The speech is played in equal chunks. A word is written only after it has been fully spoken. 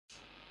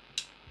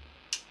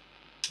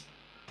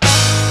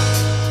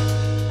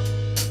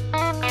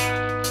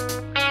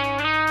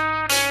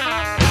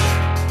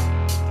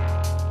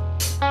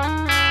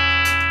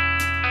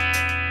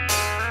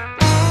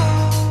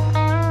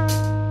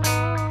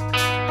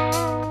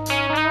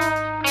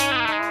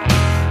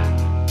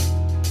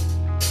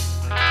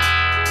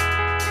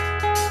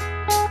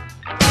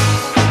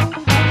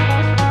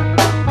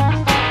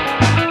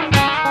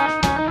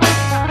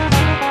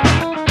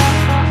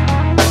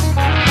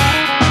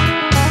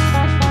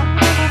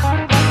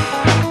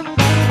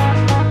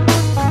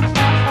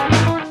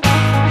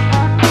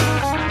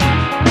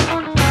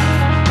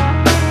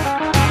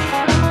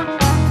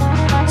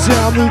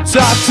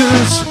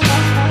doctors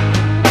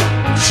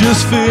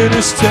just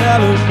finished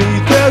telling me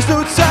there's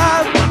no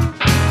time.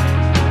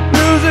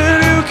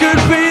 Losing you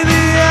could be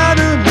the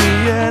enemy,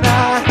 and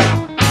I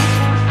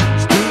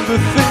do the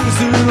things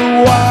that I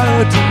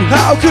wanna do.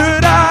 How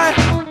could I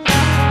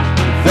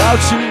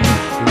without you,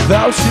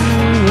 without you?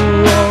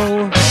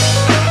 Oh,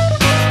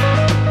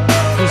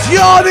 'cause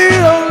you're the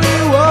only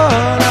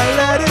one I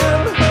let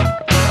in.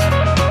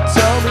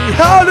 Tell me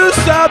how to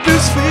stop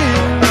this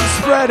feeling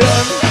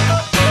spreading.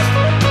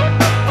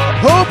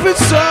 Hoping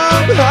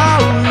somehow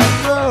you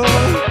know.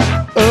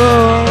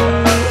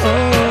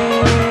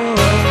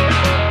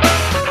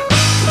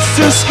 Let's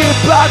just get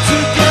back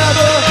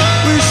together.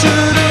 We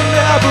should have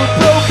never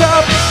broke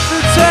up.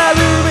 They're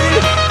telling me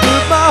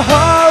that my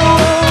heart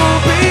won't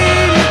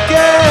beat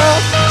again.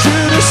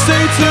 Should have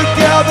stayed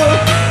together,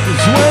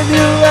 'cause when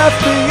you left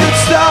me it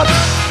stopped.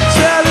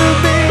 Telling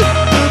me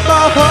that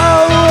my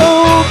heart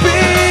won't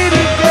beat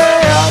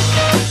again.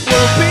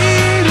 Won't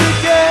beat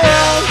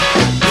again.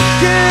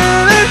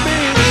 Killing me.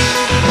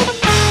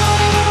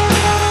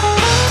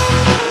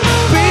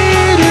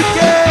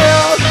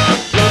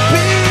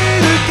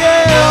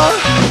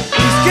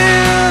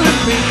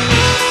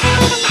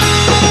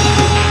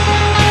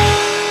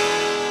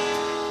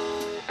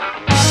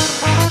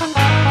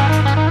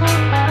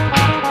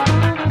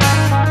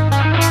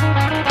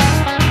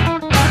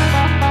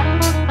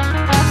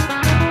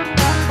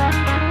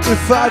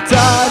 If I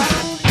died,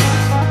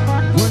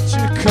 would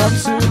you come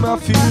to my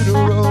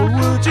funeral?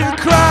 Would you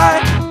cry?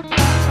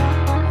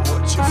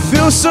 Would you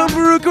feel some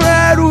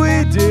regret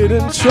we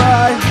didn't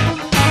try?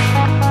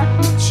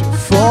 Would you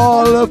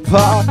fall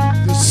apart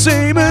the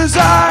same as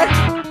I?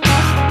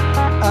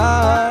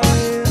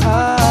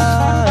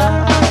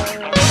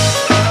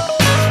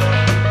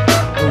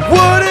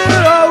 Would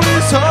it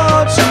always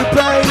haunt you,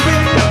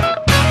 baby?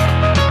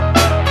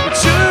 Would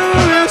you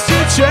miss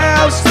your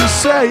chance to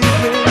save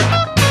me?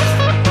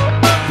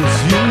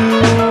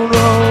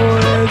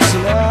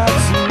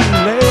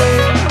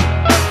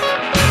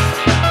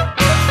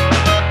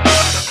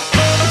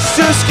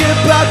 Just get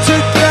back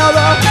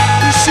together.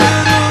 We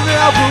should have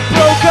never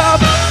broke up.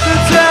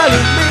 They're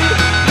telling me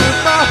that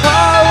my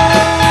heart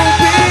won't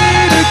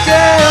beat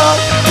again.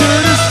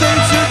 Could have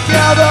stayed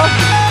together,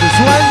 'cause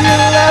when you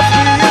left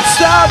me it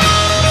stopped.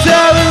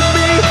 Telling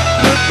me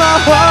that my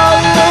heart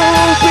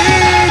won't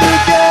beat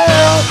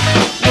again.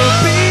 Won't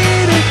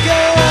beat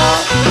again.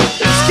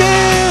 It's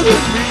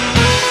killing me.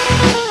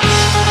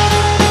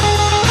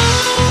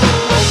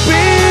 Won't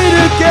beat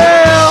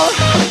again.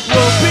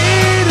 Won't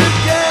beat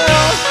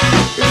again.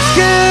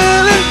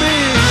 Killing me.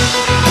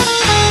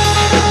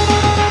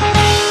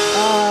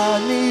 I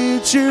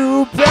need you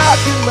back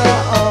in my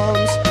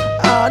arms.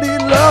 I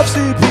need love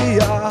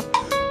CPR,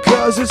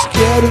 'cause it's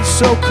getting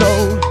so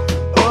cold.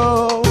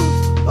 Oh,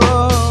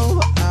 oh,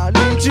 I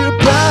need you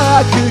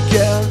back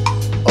again,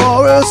 or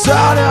else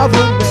I'll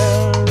never know.